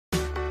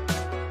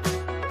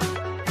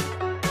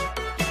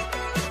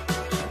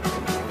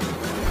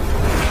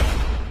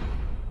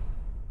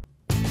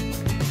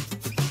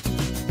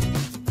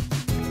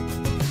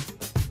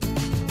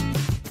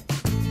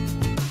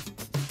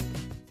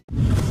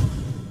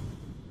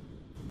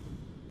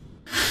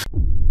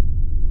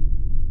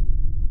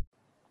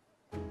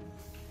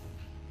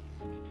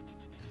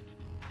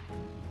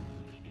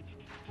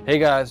Hey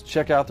guys,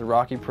 check out the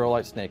Rocky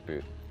ProLite Snake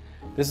Boot.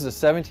 This is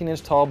a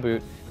 17-inch tall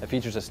boot that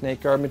features a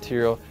snake guard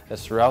material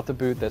that's throughout the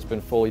boot that's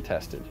been fully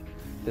tested.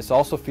 This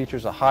also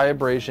features a high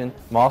abrasion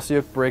mossy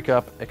oak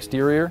breakup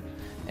exterior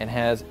and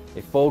has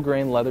a full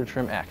grain leather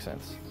trim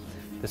accents.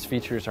 This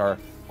features our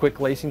quick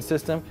lacing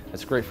system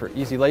that's great for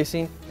easy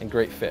lacing and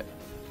great fit.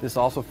 This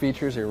also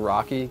features a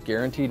Rocky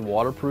guaranteed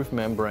waterproof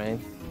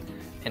membrane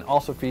and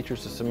also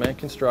features a cement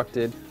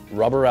constructed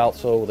rubber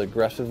outsole with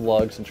aggressive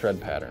lugs and tread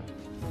pattern.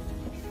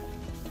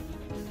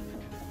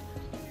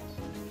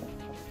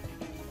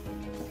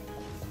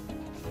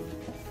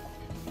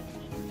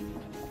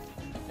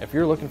 If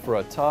you're looking for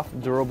a tough,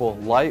 durable,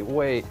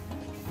 lightweight,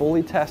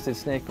 fully tested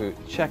snake boot,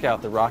 check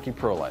out the Rocky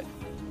ProLite.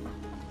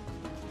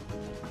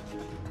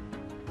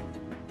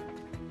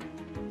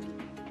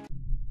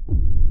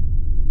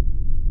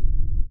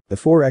 The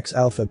 4X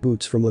Alpha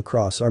boots from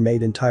LaCrosse are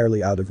made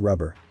entirely out of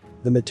rubber.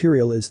 The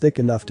material is thick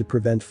enough to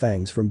prevent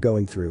fangs from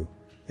going through.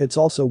 It's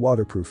also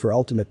waterproof for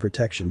ultimate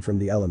protection from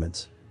the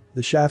elements.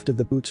 The shaft of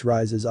the boots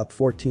rises up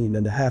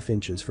 14.5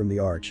 inches from the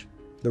arch.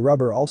 The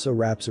rubber also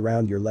wraps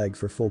around your leg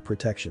for full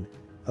protection.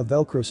 A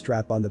Velcro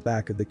strap on the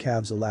back of the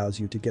calves allows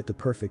you to get the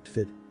perfect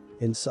fit.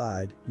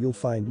 Inside, you'll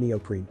find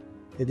neoprene.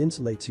 It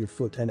insulates your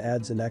foot and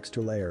adds an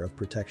extra layer of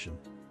protection.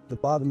 The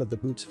bottom of the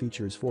boots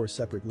features 4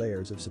 separate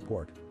layers of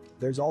support.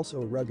 There's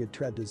also a rugged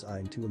tread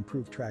design to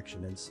improve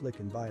traction in slick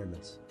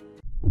environments.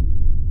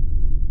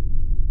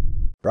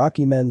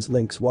 LaCrosse Men's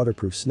Lynx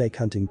Waterproof Snake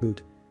Hunting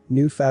Boot.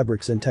 New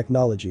fabrics and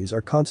technologies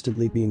are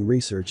constantly being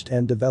researched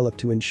and developed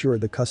to ensure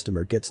the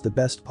customer gets the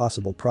best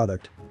possible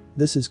product.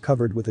 This is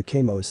covered with a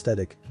camo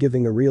aesthetic,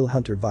 giving a real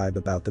hunter vibe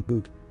about the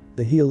boot.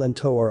 The heel and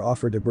toe are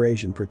offered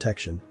abrasion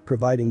protection,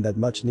 providing that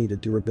much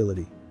needed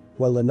durability.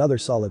 While another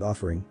solid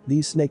offering,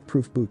 these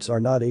snake-proof boots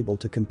are not able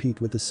to compete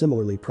with the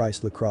similarly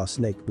priced LaCrosse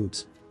snake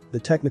boots. The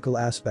technical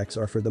aspects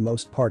are for the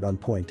most part on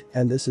point,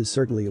 and this is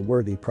certainly a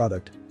worthy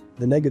product.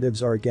 The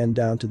negatives are again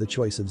down to the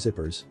choice of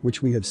zippers,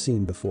 which we have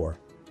seen before.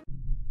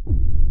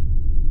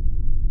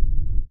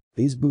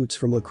 These boots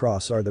from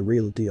LaCrosse are the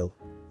real deal.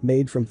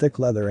 Made from thick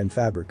leather and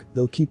fabric,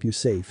 they'll keep you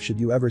safe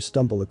should you ever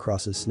stumble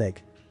across a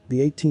snake.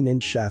 The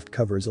 18-inch shaft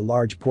covers a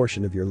large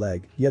portion of your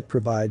leg, yet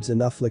provides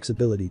enough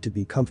flexibility to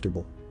be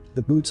comfortable.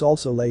 The boots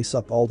also lace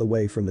up all the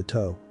way from the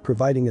toe,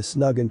 providing a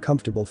snug and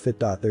comfortable fit.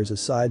 There's a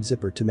side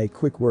zipper to make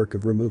quick work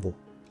of removal.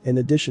 In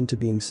addition to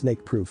being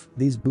snake-proof,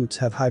 these boots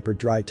have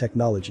hyper-dry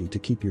technology to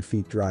keep your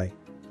feet dry.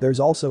 There's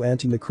also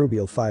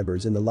antimicrobial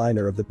fibers in the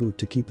liner of the boot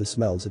to keep the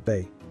smells at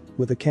bay.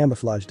 With a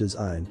camouflage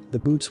design, the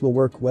boots will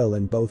work well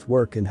in both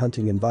work and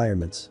hunting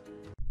environments.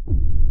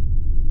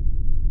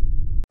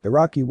 The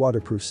Rocky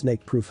Waterproof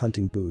Snake-Proof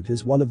Hunting Boot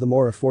is one of the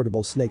more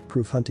affordable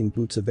snake-proof hunting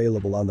boots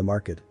available on the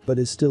market, but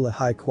is still a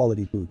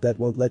high-quality boot that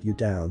won't let you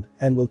down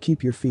and will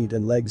keep your feet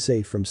and legs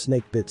safe from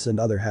snake bits and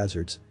other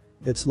hazards.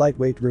 Its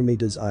lightweight, roomy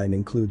design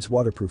includes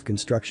waterproof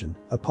construction,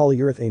 a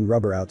polyurethane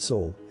rubber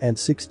outsole, and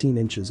 16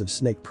 inches of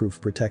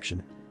snake-proof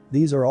protection.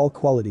 These are all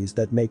qualities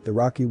that make the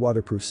Rocky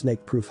Waterproof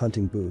Snake-Proof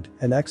Hunting Boot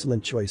an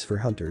excellent choice for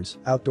hunters,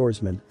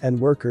 outdoorsmen, and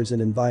workers in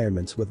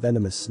environments with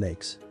venomous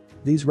snakes.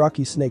 These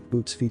Rocky snake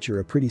boots feature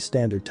a pretty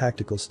standard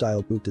tactical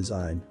style boot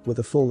design with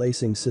a full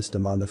lacing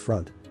system on the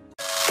front.